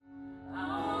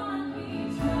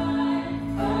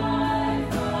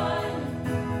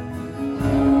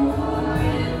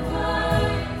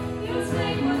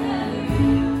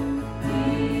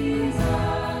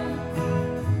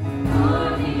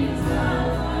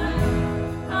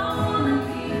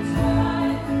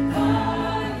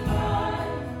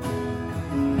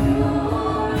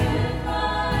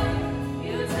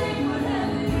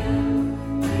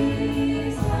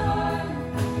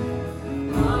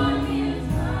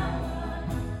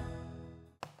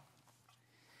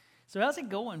So how's it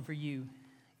going for you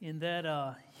in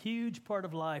that huge part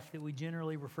of life that we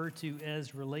generally refer to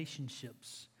as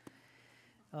relationships?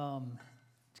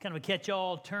 It's kind of a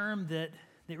catch-all term that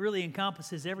really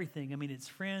encompasses everything. I mean, it's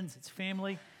friends, it's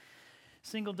family,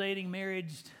 single dating,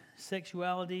 marriage,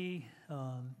 sexuality,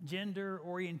 gender,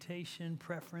 orientation,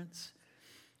 preference.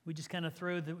 We just kind of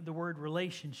throw the word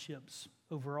relationships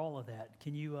over all of that.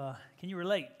 Can you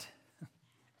relate?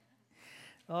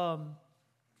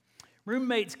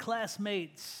 Roommates,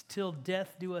 classmates, till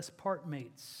death do us part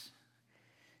mates.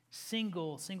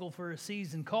 Single for a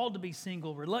season, called to be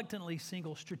single, reluctantly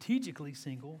single, strategically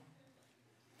single.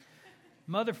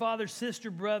 Mother, father,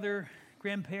 sister, brother,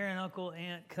 grandparent, uncle,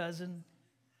 aunt, cousin.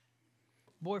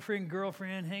 Boyfriend,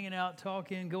 girlfriend, hanging out,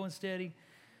 talking, going steady,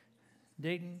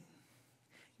 dating.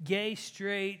 Gay,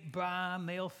 straight, bi,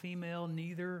 male, female,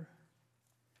 neither.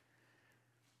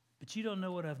 But you don't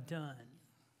know what I've done.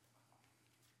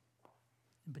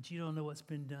 But you don't know what's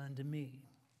been done to me.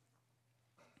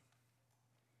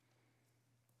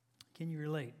 Can you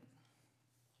relate?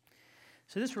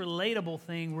 So this relatable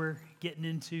thing we're getting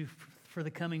into for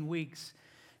the coming weeks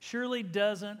surely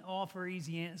doesn't offer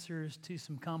easy answers to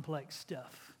some complex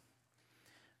stuff.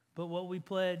 But what we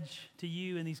pledge to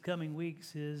you in these coming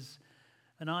weeks is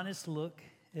an honest look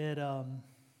at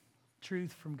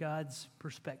truth from God's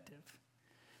perspective.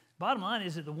 Bottom line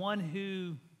is that the one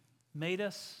who made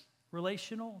us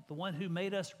relational, the one who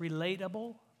made us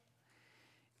relatable,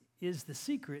 is the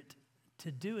secret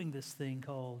to doing this thing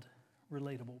called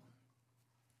relatable.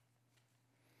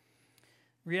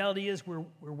 Reality is we're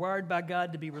wired by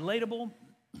God to be relatable.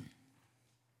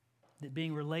 That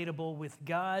being relatable with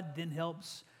God then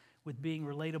helps with being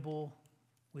relatable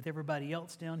with everybody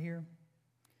else down here.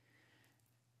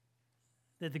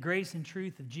 That the grace and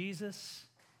truth of Jesus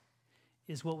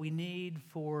is what we need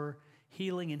for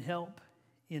healing and help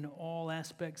in all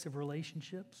aspects of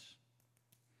relationships.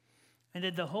 And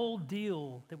that the whole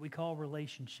deal that we call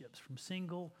relationships, from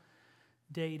single,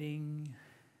 dating,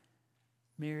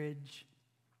 marriage,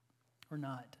 or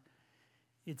not,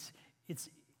 it's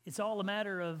all a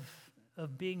matter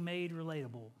of being made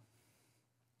relatable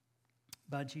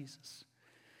by Jesus.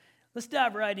 Let's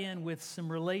dive right in with some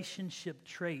relationship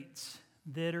traits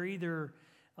that are either,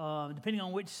 depending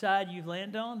on which side you've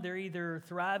landed on, they're either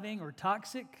thriving or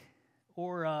toxic,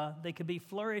 or they could be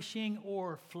flourishing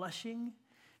or flushing.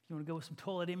 If you want to go with some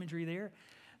toilet imagery there.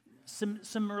 Some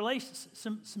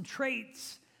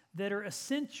traits that are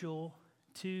essential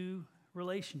to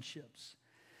relationships.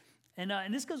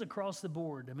 And this goes across the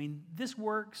board. I mean, this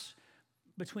works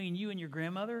between you and your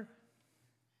grandmother.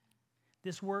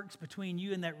 This works between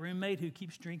you and that roommate who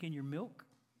keeps drinking your milk.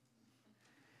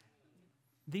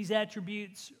 These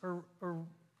attributes are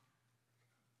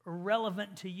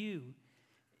relevant to you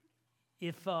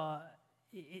if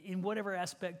in whatever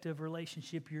aspect of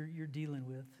relationship you're dealing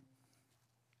with.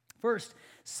 First,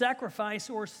 sacrifice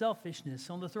or selfishness.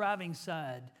 On the thriving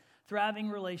side, thriving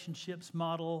relationships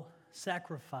model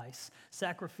sacrifice,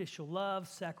 sacrificial love,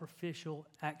 sacrificial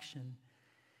action.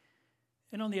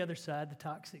 And on the other side, the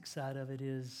toxic side of it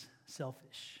is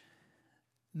selfish.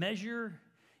 Measure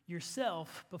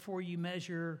yourself before you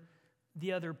measure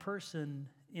the other person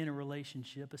in a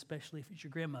relationship, especially if it's your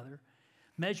grandmother.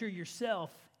 Measure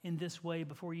yourself in this way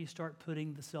before you start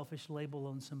putting the selfish label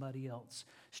on somebody else.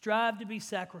 Strive to be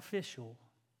sacrificial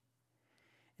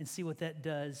and see what that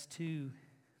does to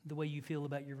the way you feel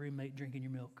about your roommate drinking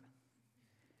your milk.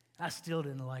 I still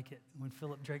didn't like it when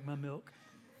Philip drank my milk.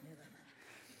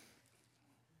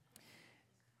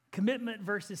 Commitment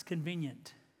versus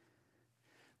convenient.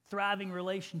 Thriving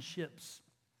relationships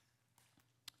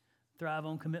thrive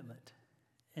on commitment.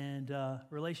 And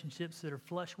relationships that are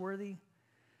flush-worthy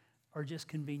are just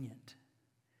convenient.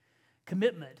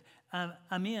 Commitment.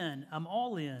 I'm in. I'm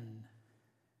all in.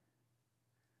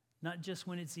 Not just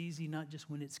when it's easy, not just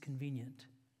when it's convenient.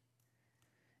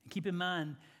 And keep in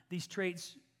mind, these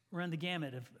traits run the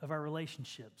gamut of our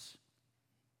relationships.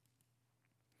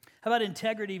 How about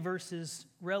integrity versus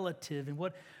relative? And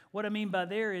what I mean by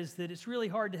there is that it's really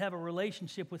hard to have a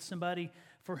relationship with somebody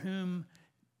for whom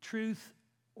truth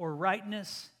or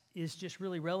rightness is just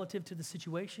really relative to the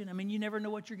situation. I mean, you never know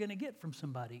what you're going to get from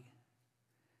somebody.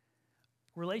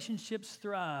 Relationships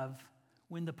thrive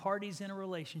when the parties in a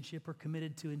relationship are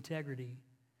committed to integrity.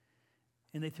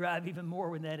 And they thrive even more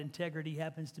when that integrity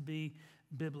happens to be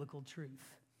biblical truth.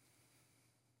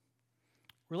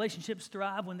 Relationships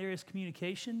thrive when there is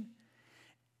communication.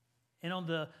 And on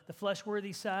the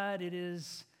flesh-worthy side, it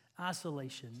is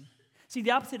isolation. See,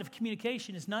 the opposite of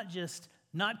communication is not just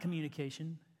not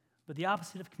communication, But the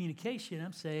opposite of communication,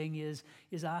 I'm saying, is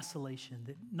isolation.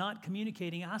 That not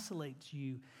communicating isolates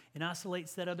you and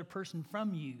isolates that other person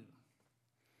from you.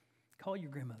 Call your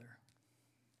grandmother.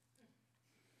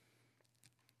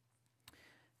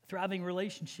 Thriving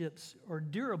relationships are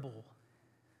durable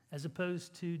as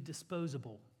opposed to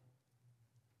disposable.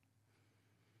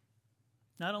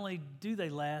 Not only do they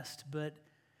last, but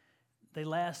they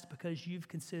last because you've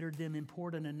considered them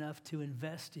important enough to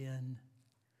invest in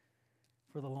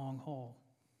for the long haul.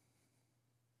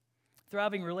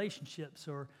 Thriving relationships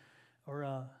are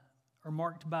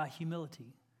marked by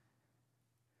humility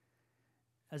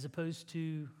as opposed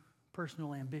to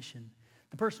personal ambition.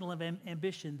 The personal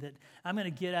ambition that I'm going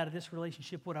to get out of this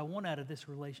relationship what I want out of this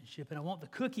relationship, and I want the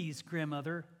cookies,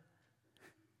 grandmother.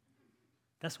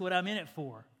 That's what I'm in it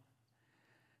for.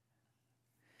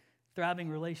 Thriving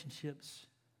relationships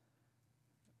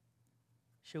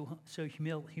show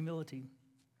humility.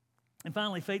 And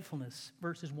finally, faithfulness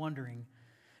versus wandering.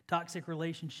 Toxic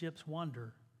relationships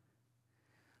wander,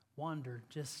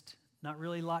 just not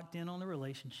really locked in on the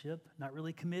relationship, not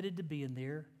really committed to being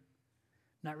there,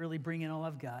 not really bringing all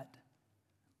I've got,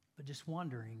 but just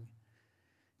wandering.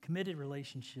 Committed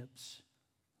relationships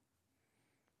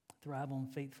thrive on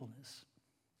faithfulness.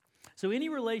 So any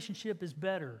relationship is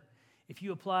better if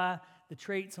you apply the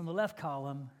traits on the left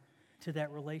column to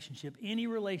that relationship. Any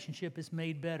relationship is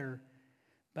made better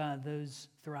by those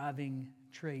thriving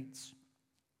traits.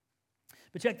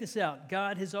 But check this out.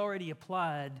 God has already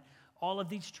applied all of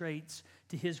these traits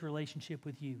to his relationship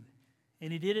with you.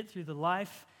 And he did it through the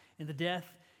life and the death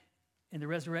and the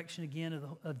resurrection again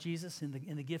of Jesus and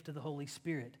the gift of the Holy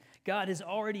Spirit. God has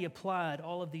already applied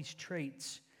all of these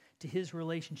traits to his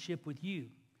relationship with you.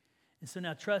 And so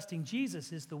now trusting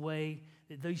Jesus is the way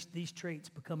that these traits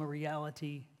become a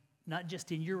reality, not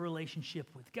just in your relationship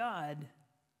with God,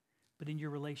 but in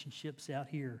your relationships out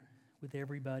here with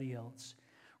everybody else.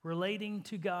 Relating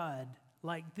to God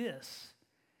like this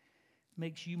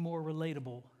makes you more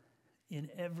relatable in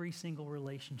every single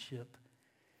relationship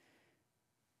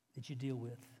that you deal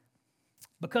with.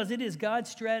 Because it is God's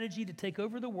strategy to take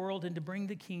over the world and to bring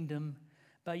the kingdom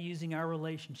by using our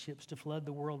relationships to flood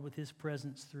the world with his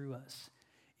presence through us.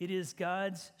 It is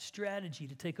God's strategy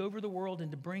to take over the world and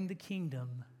to bring the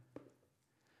kingdom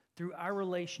through our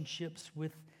relationships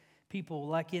with people,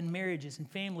 like in marriages and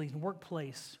families and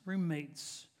workplace,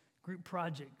 roommates, group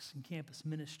projects and campus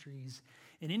ministries.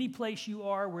 In any place you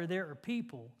are where there are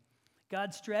people,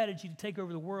 God's strategy to take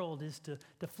over the world is to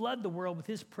flood the world with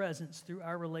his presence through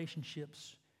our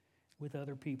relationships with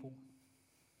other people.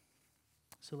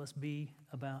 So let's be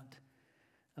about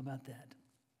that.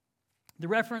 The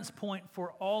reference point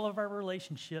for all of our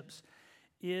relationships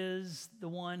is the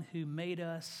one who made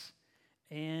us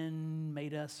and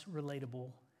made us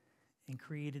relatable and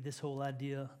created this whole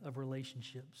idea of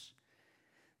relationships.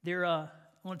 I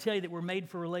want to tell you that we're made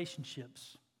for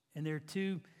relationships, and there are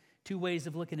two ways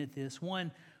of looking at this.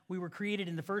 One, we were created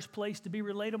in the first place to be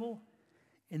relatable,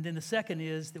 and then the second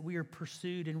is that we are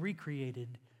pursued and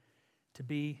recreated to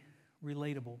be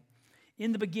relatable.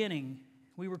 In the beginning,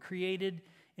 we were created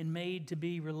and made to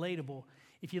be relatable.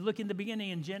 If you look in the beginning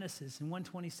in Genesis, in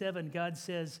 1:27, God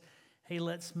says, hey,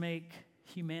 let's make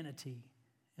humanity,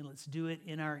 and let's do it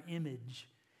in our image.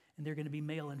 And they're going to be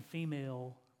male and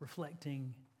female,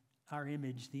 reflecting our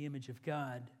image, the image of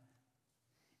God.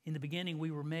 In the beginning,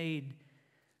 we were made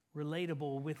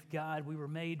relatable with God. We were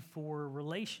made for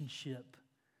relationship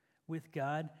with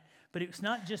God. But it's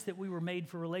not just that we were made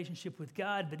for relationship with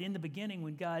God, but in the beginning,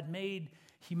 when God made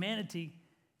humanity,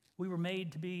 we were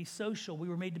made to be social. We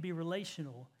were made to be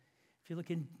relational. If you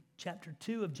look in chapter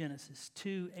 2 of Genesis,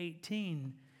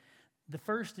 2:18, the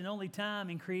first and only time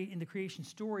in the creation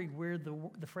story where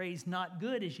the phrase not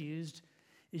good is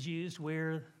used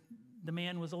where the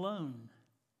man was alone.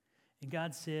 And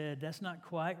God said, that's not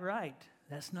quite right.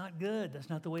 That's not good. That's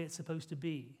not the way it's supposed to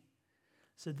be.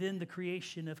 So then the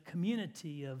creation of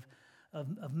community, of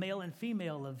male and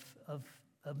female,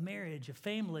 of marriage, of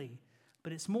family.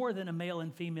 But it's more than a male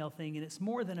and female thing, and it's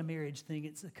more than a marriage thing.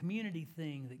 It's a community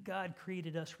thing that God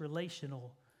created us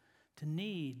relational, to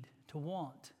need, to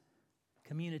want.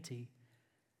 Community,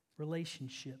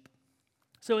 relationship.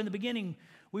 So in the beginning,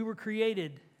 we were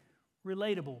created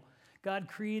relatable. God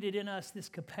created in us this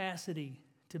capacity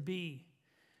to be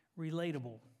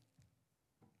relatable.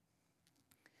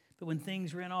 But when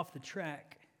things ran off the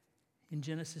track in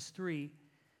Genesis 3,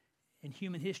 and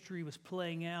human history was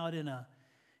playing out in an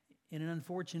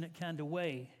unfortunate kind of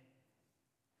way,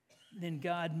 then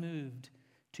God moved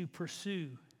to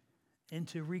pursue and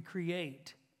to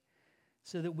recreate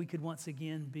so that we could once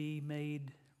again be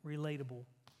made relatable.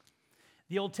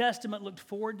 The Old Testament looked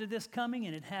forward to this coming,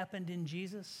 and it happened in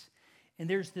Jesus. And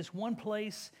there's this one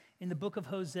place in the book of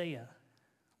Hosea,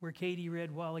 where Katie read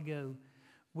a while ago,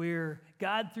 where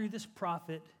God, through this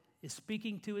prophet, is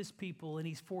speaking to his people, and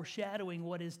he's foreshadowing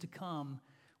what is to come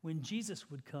when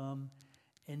Jesus would come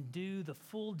and do the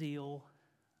full deal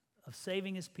of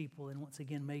saving his people and once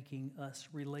again making us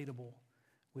relatable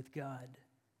with God.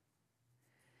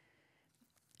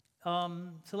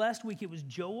 So last week it was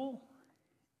Joel,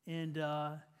 and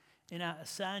I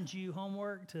assigned you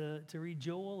homework to read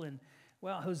Joel, and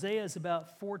well, Hosea is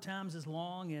about 4 times as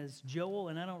long as Joel,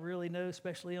 and I don't really know,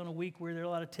 especially on a week where there are a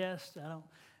lot of tests.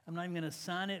 I'm not even going to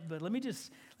assign it, but let me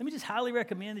just highly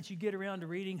recommend that you get around to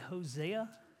reading Hosea.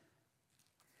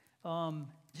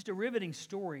 Just a riveting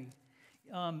story.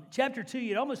 Chapter 2,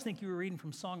 you'd almost think you were reading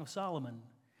from Song of Solomon.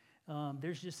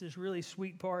 There's just this really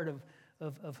sweet part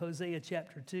of Hosea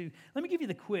chapter 2. Let me give you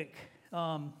the quick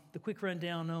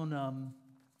rundown on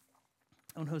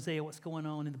Hosea, what's going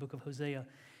on in the book of Hosea.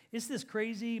 It's this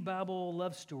crazy Bible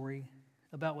love story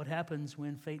about what happens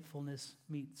when faithfulness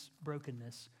meets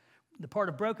brokenness. The part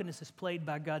of brokenness is played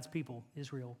by God's people,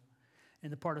 Israel,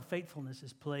 and the part of faithfulness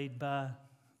is played by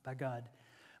God.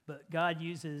 But God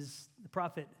uses the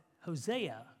prophet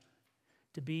Hosea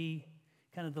to be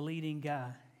kind of the leading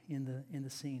guy in the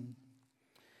scene.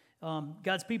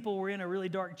 God's people were in a really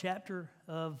dark chapter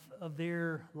of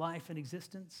their life and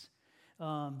existence.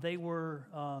 They were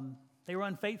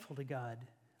unfaithful to God.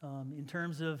 In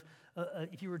terms of,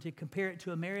 if you were to compare it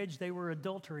to a marriage, they were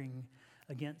adultering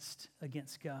against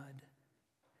God.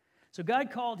 So God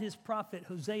called his prophet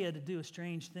Hosea to do a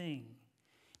strange thing.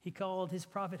 He called his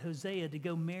prophet Hosea to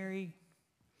go marry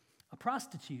a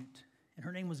prostitute, and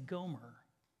her name was Gomer.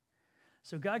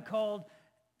 So God called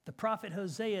the prophet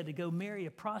Hosea to go marry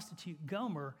a prostitute,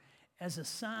 Gomer, as a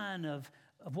sign of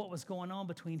what was going on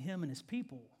between him and his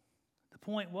people. The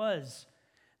point was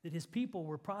that his people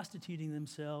were prostituting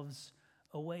themselves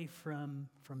away from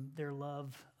their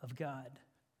love of God.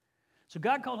 So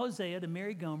God called Hosea to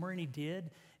marry Gomer, and he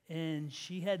did, and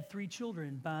she had 3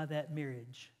 children by that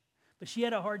marriage. But she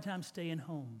had a hard time staying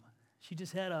home. She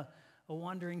just had a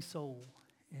wandering soul,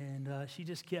 and she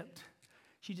just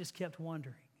kept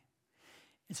wandering.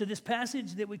 And so this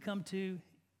passage that we come to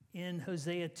in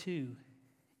Hosea 2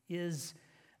 is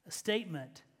a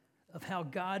statement of how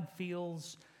God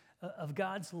feels, of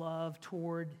God's love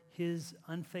toward his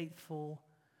unfaithful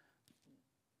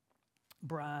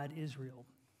bride, Israel.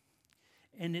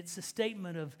 And it's a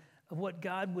statement of what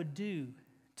God would do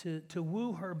to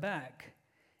woo her back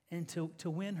and to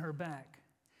win her back.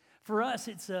 For us,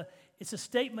 it's a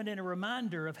statement and a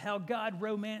reminder of how God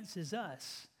romances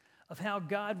us, of how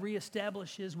God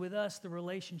reestablishes with us the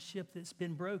relationship that's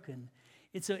been broken.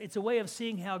 It's a way of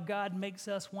seeing how God makes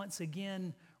us once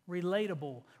again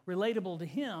relatable to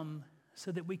him,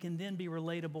 so that we can then be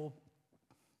relatable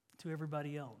to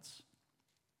everybody else.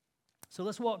 So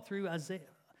let's walk through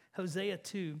Hosea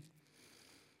 2,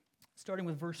 starting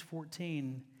with verse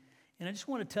 14. And I just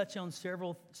want to touch on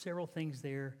several things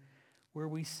there where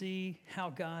we see how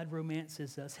God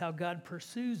romances us, how God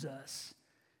pursues us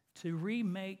to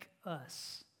remake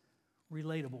us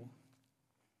relatable.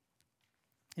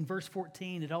 In verse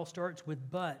 14, it all starts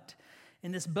with but.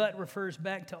 And this but refers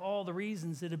back to all the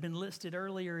reasons that have been listed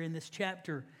earlier in this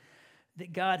chapter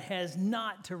that God has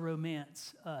not to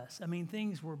romance us. I mean,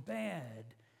 things were bad.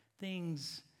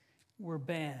 Things were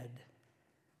bad.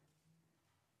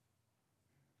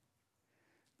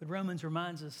 But Romans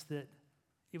reminds us that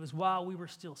it was while we were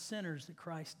still sinners that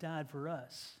Christ died for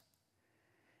us.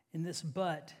 And this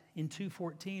but in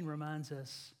 2:14 reminds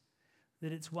us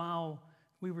that it's while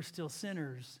we were still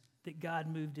sinners that God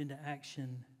moved into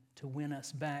action to win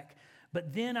us back.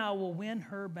 But then I will win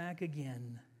her back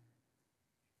again.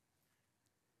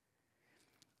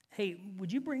 Hey,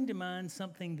 would you bring to mind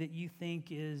something that you think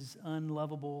is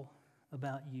unlovable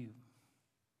about you?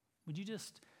 Would you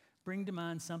just bring to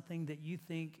mind something that you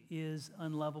think is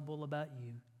unlovable about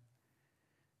you?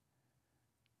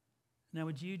 Now,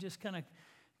 would you just kind of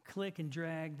click and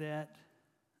drag that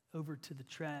over to the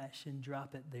trash and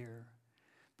drop it there?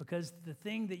 Because the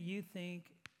thing that you think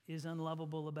is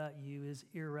unlovable about you is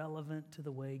irrelevant to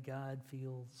the way God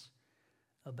feels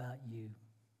about you.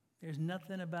 There's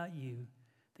nothing about you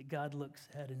that God looks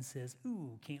at and says,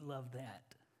 ooh, can't love that.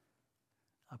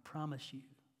 I promise you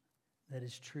that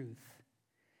is truth.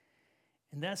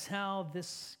 And that's how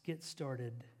this gets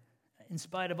started. In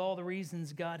spite of all the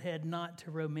reasons God had not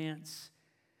to romance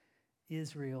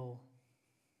Israel,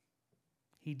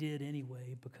 he did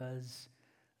anyway because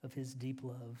of his deep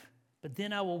love. But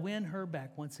then I will win her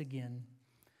back once again.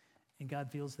 And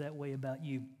God feels that way about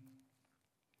you.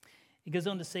 He goes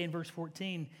on to say in verse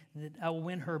 14 that I will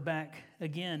win her back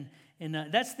again. And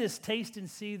that's this taste and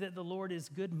see that the Lord is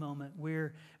good moment,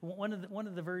 where one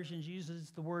of the versions uses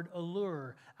the word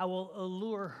allure. I will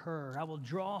allure her. I will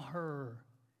draw her.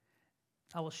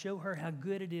 I will show her how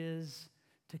good it is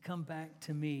to come back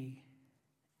to me.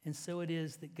 And so it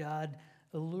is that God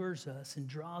allures us and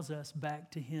draws us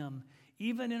back to him.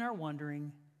 Even in our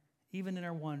wandering,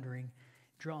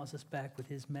 draws us back with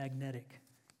his magnetic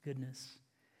goodness.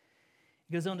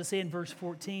 He goes on to say in verse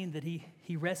 14 that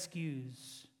he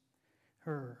rescues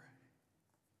her.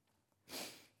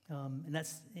 And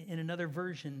that's in another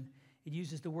version, it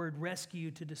uses the word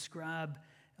rescue to describe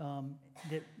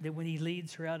that when he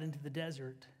leads her out into the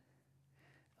desert.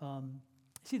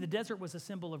 See, the desert was a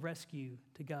symbol of rescue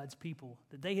to God's people,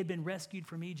 that they had been rescued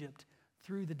from Egypt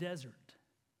through the desert.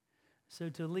 So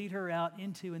to lead her out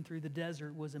into and through the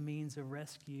desert was a means of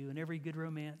rescue, and every good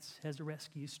romance has a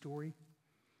rescue story.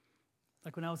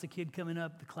 Like when I was a kid coming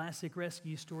up, the classic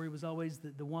rescue story was always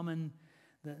the woman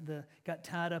that got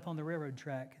tied up on the railroad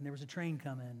track, and there was a train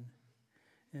coming.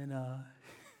 And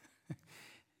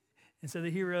and so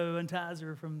the hero unties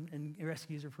her and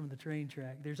rescues her from the train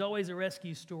track. There's always a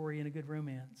rescue story in a good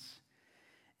romance.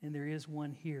 And there is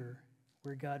one here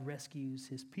where God rescues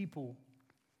his people.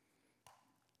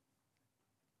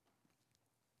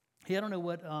 Hey, I don't know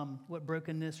what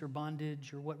brokenness or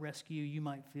bondage or what rescue you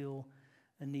might feel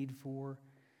a need for,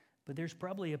 but there's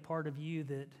probably a part of you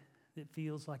that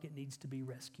feels like it needs to be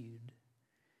rescued.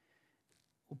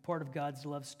 Well, part of God's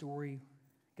love story,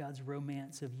 God's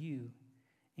romance of you,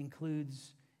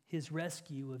 includes his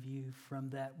rescue of you from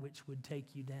that which would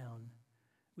take you down,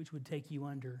 which would take you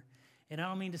under. And I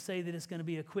don't mean to say that it's going to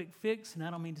be a quick fix, and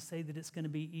I don't mean to say that it's going to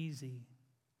be easy.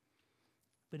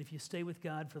 But if you stay with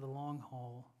God for the long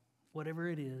haul, whatever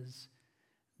it is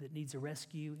that needs a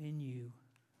rescue in you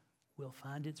will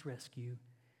find its rescue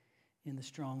in the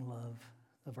strong love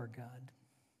of our God.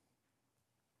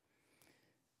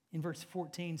 In verse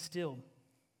 14 still,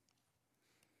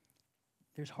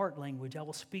 there's heart language. I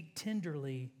will speak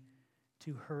tenderly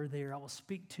to her there. I will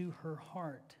speak to her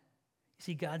heart. You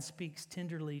see, God speaks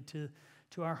tenderly to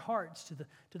our hearts,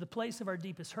 to the place of our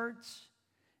deepest hurts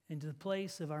and to the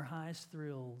place of our highest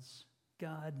thrills.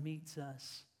 God meets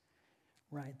us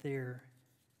right there.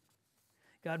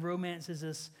 God romances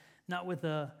us not with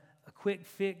a quick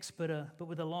fix, but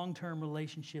with a long-term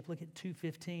relationship. Look at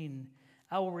 2:15.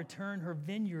 I will return her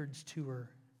vineyards to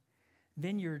her.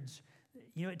 Vineyards,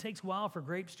 it takes a while for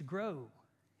grapes to grow.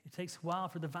 It takes a while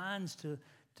for the vines to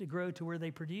grow to where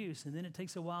they produce, and then it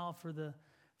takes a while for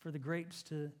the grapes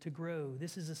to grow.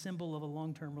 This is a symbol of a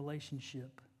long-term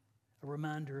relationship, a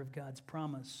reminder of God's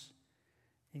promise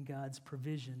and God's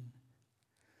provision.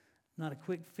 Not a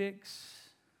quick fix,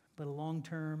 but a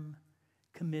long-term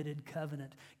committed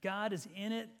covenant. God is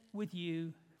in it with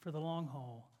you for the long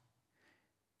haul.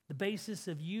 The basis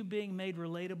of you being made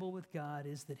relatable with God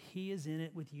is that he is in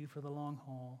it with you for the long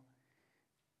haul.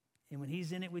 And when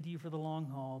he's in it with you for the long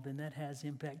haul, then that has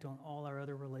impact on all our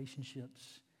other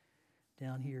relationships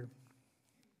down here.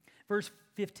 Verse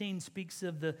 15 speaks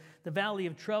of the valley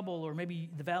of trouble, or maybe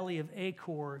the valley of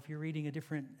Achor if you're reading a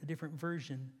different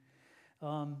version.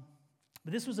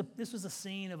 But this was a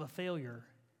scene of a failure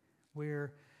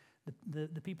where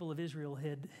the people of Israel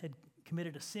had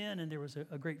committed a sin, and there was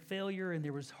a great failure, and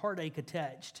there was heartache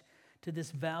attached to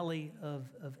this valley of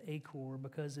Achor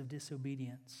because of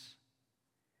disobedience.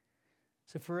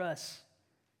 So for us,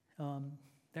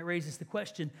 that raises the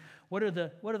question, what are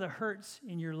the hurts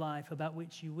in your life about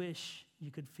which you wish you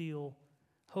could feel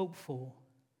hopeful?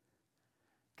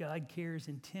 God cares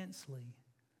intensely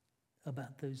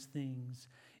about those things.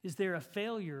 Is there a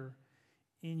failure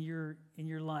in your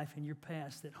life, in your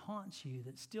past, that haunts you,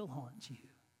 that still haunts you?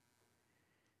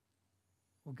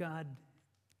 Well, God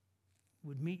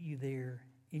would meet you there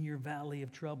in your valley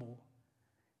of trouble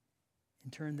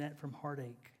and turn that from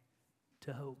heartache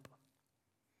to hope.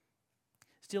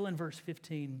 Still in verse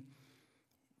 15,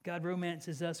 God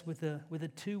romances us with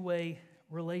a two-way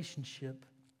relationship.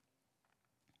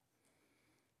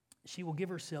 She will give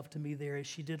herself to me there as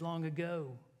she did long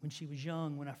ago when she was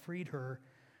young, when I freed her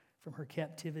from her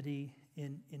captivity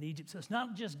in Egypt. So it's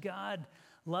not just God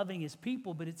loving his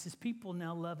people, but it's his people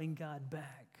now loving God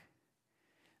back.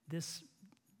 This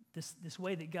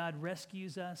way that God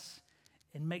rescues us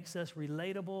and makes us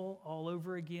relatable all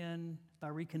over again by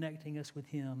reconnecting us with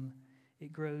him,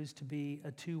 it grows to be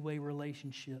a two-way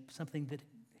relationship, something that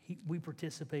we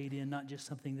participate in, not just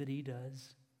something that he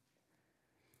does.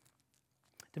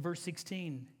 To verse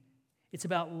 16, it's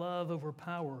about love over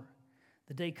power.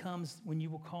 The day comes when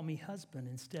you will call me husband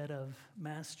instead of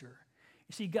master.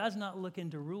 You see, God's not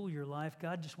looking to rule your life.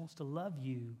 God just wants to love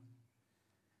you.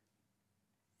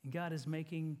 And God is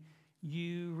making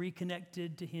you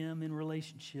reconnected to Him in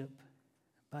relationship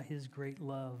by His great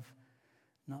love,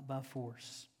 not by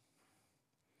force.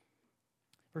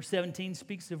 Verse 17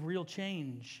 speaks of real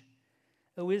change.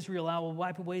 O Israel, I will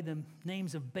wipe away the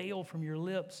names of Baal from your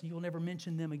lips. You will never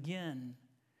mention them again.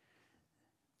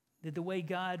 That the way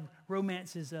God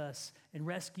romances us and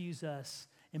rescues us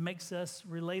and makes us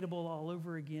relatable all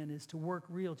over again is to work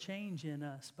real change in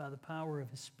us by the power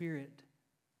of His Spirit.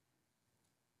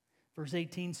 Verse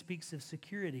 18 speaks of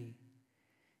security.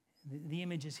 The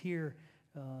image is here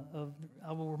of,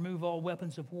 I will remove all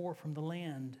weapons of war from the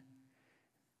land.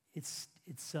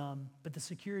 But the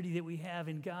security that we have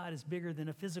in God is bigger than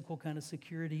a physical kind of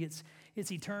security. It's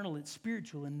eternal, it's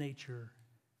spiritual in nature.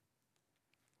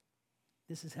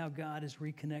 This is how God is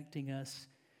reconnecting us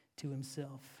to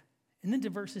Himself. And then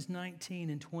to verses 19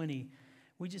 and 20,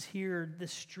 we just hear the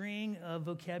string of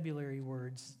vocabulary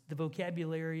words, the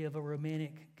vocabulary of a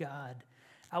romantic God.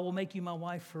 I will make you my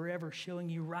wife forever, showing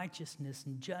you righteousness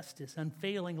and justice,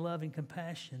 unfailing love and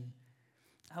compassion.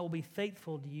 I will be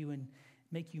faithful to you and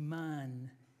make you mine,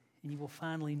 and you will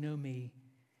finally know me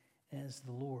as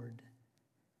the Lord.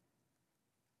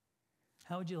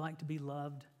 How would you like to be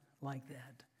loved like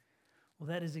that? Well,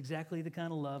 that is exactly the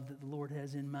kind of love that the Lord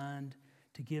has in mind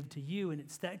to give to you, and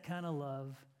it's that kind of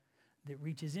love that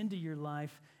reaches into your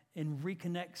life and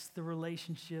reconnects the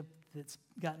relationship that's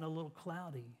gotten a little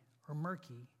cloudy or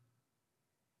murky.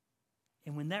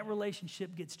 And when that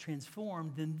relationship gets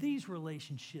transformed, then these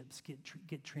relationships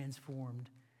get transformed.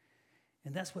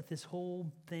 And that's what this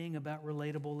whole thing about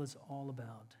relatable is all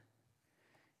about.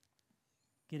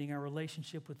 Getting our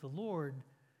relationship with the Lord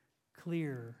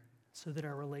clear so that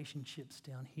our relationships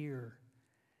down here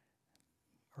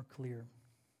are clear.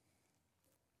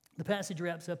 The passage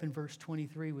wraps up in verse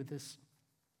 23 with this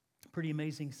pretty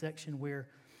amazing section where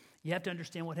you have to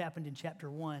understand what happened in chapter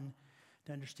 1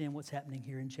 to understand what's happening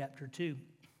here in chapter 2.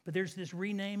 But there's this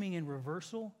renaming and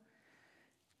reversal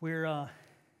where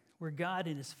God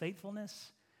in His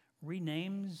faithfulness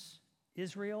renames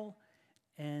Israel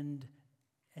and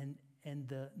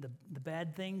the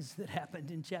bad things that happened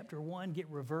in chapter 1 get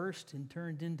reversed and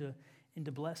turned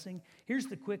into blessing. Here's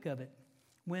the quick of it.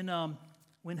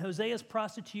 When Hosea's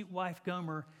prostitute wife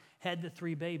Gomer had the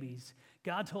 3 babies,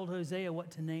 God told Hosea what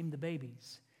to name the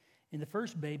babies. And the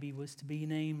first baby was to be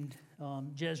named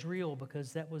Jezreel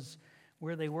because that was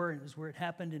where they were, and it was where it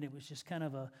happened, and it was just kind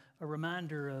of a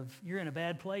reminder of, you're in a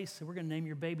bad place, so we're going to name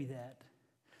your baby that.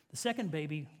 The second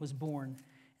baby was born,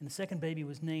 and the second baby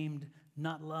was named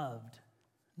Not Loved.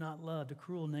 Not Loved, a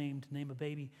cruel name to name a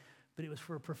baby, but it was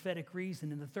for a prophetic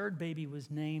reason. And the third baby was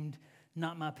named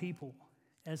Not My People,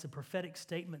 as a prophetic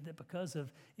statement that because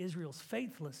of Israel's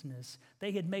faithlessness,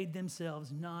 they had made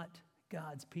themselves not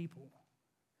God's people.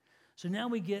 So now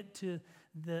we get to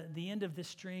the end of this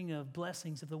string of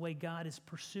blessings of the way God is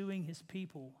pursuing His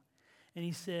people. And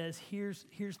He says, here's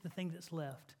the thing that's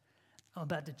left. I'm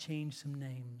about to change some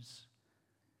names.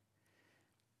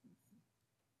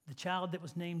 The child that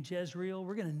was named Jezreel,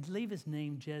 we're going to leave his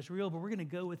name Jezreel, but we're going to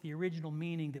go with the original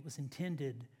meaning that was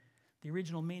intended. The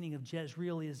original meaning of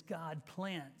Jezreel is God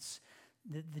plants.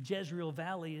 The Jezreel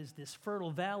Valley is this fertile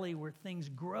valley where things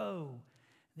grow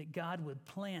that God would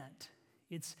plant.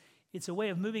 It's a way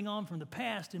of moving on from the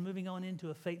past and moving on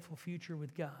into a faithful future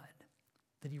with God,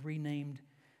 that He renamed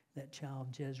that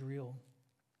child Jezreel.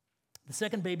 The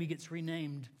second baby gets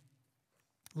renamed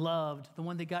Loved. The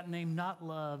one that got named Not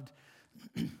Loved,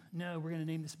 no, we're going to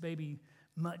name this baby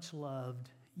Much Loved.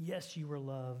 Yes, you were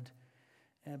loved.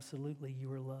 Absolutely, you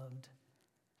were loved.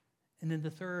 And then the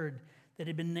third that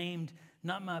had been named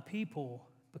Not My People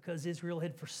because Israel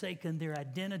had forsaken their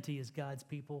identity as God's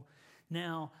people.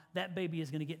 Now that baby is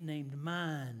going to get named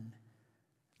Mine.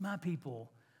 My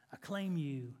people. I claim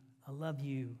you. I love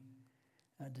you.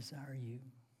 I desire you.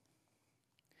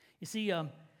 You see,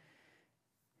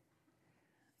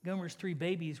 Gomer's 3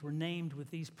 babies were named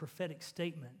with these prophetic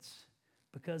statements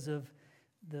because of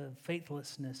the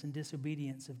faithlessness and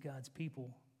disobedience of God's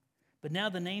people. But now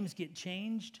the names get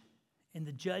changed and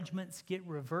the judgments get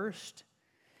reversed.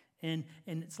 And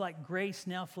it's like grace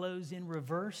now flows in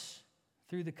reverse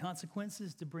through the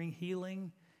consequences to bring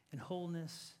healing and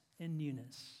wholeness and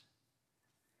newness.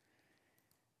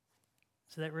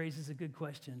 So that raises a good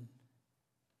question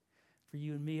for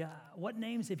you and me. What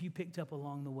names have you picked up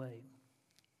along the way?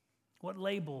 What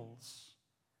labels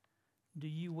do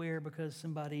you wear because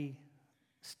somebody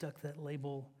stuck that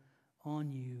label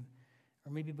on you?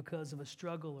 Or maybe because of a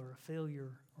struggle or a failure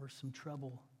or some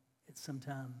trouble at some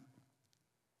time?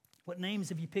 What names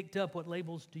have you picked up? What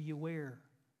labels do you wear?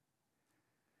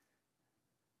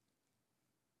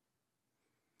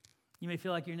 You may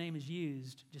feel like your name is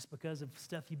used just because of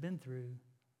stuff you've been through.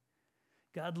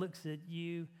 God looks at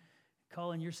you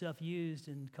calling yourself used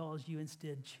and calls you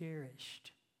instead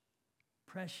cherished,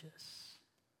 precious.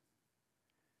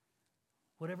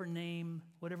 Whatever name,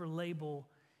 whatever label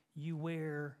you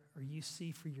wear or you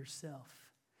see for yourself,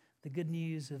 the good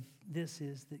news of this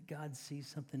is that God sees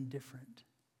something different.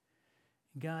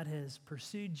 God has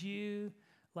pursued you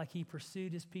like he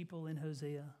pursued his people in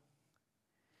Hosea.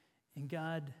 And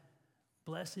God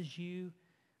blesses you,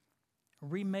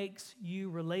 remakes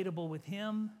you relatable with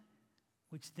him,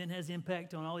 which then has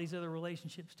impact on all these other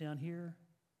relationships down here.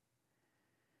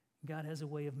 God has a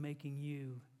way of making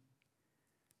you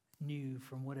new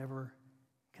from whatever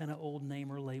kind of old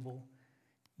name or label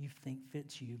you think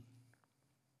fits you.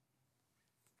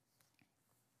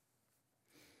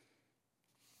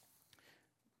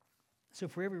 So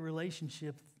for every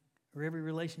relationship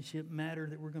matter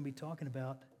that we're going to be talking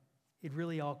about, it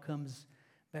really all comes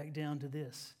back down to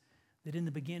this, that in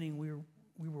the beginning we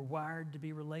were wired to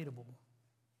be relatable.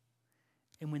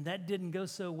 And when that didn't go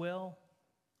so well,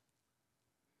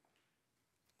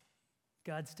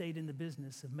 God stayed in the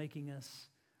business of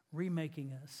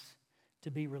remaking us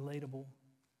to be relatable.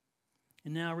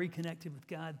 And now reconnected with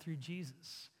God through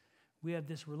Jesus, we have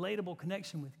this relatable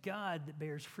connection with God that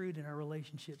bears fruit in our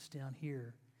relationships down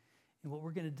here. And what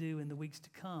we're going to do in the weeks to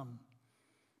come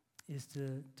is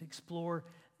to explore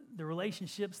the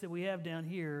relationships that we have down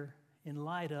here in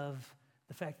light of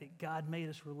the fact that God made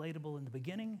us relatable in the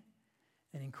beginning,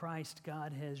 and in Christ,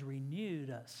 God has renewed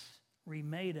us,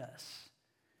 remade us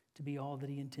to be all that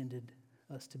he intended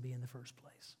us to be in the first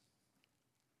place.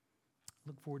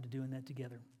 Look forward to doing that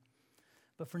together.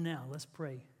 But for now, let's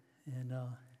pray and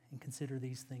consider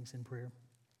these things in prayer.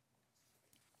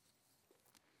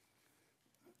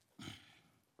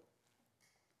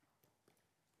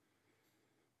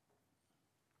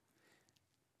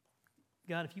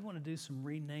 God, if you want to do some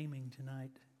renaming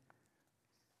tonight,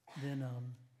 then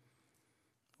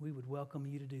we would welcome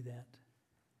you to do that.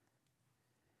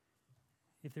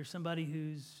 If there's somebody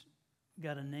who's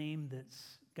got a name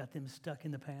that's got them stuck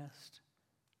in the past,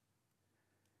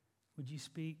 would you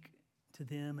speak to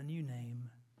them a new name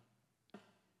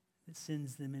that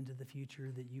sends them into the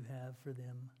future that you have for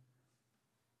them?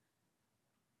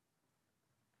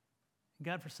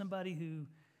 God, for somebody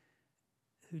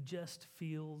who just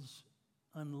feels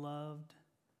unloved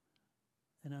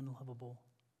and unlovable,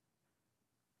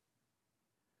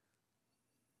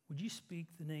 would you speak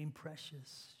the name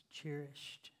precious,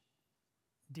 cherished,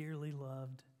 dearly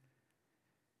loved?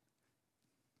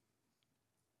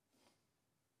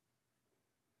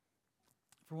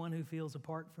 For one who feels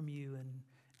apart from you and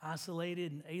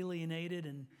isolated and alienated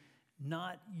and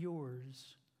not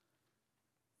yours,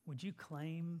 would you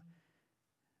claim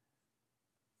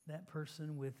that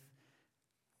person with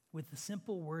the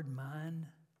simple word mine?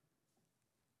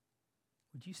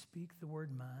 Would you speak the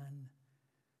word mine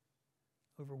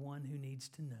over one who needs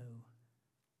to know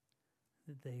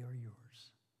that they are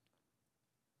yours?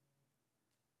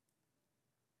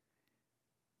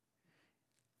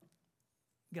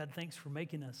 God, thanks for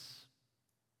making us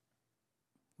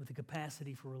with the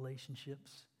capacity for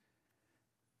relationships.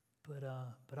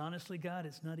 But honestly, God,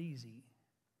 it's not easy.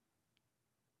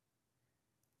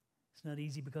 It's not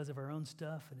easy because of our own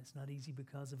stuff, and it's not easy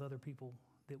because of other people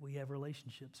that we have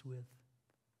relationships with.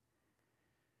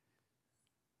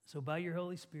 So by your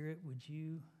Holy Spirit, would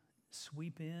you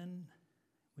sweep in?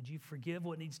 Would you forgive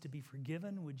what needs to be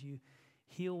forgiven? Would you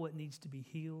heal what needs to be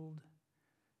healed?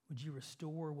 Would you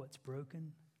restore what's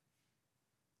broken?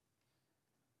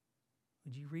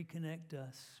 Would you reconnect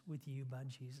us with you by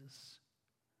Jesus?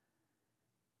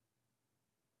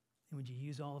 And would you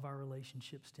use all of our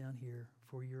relationships down here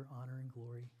for your honor and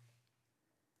glory?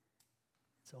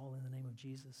 It's all in the name of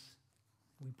Jesus.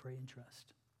 We pray and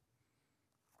trust.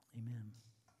 Amen.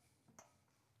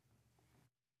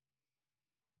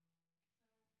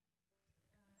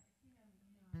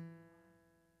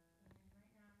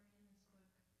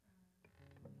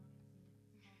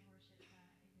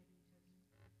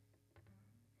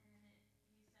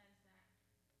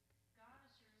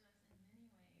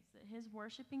 His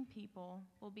worshiping people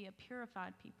will be a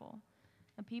purified people,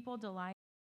 a people delighting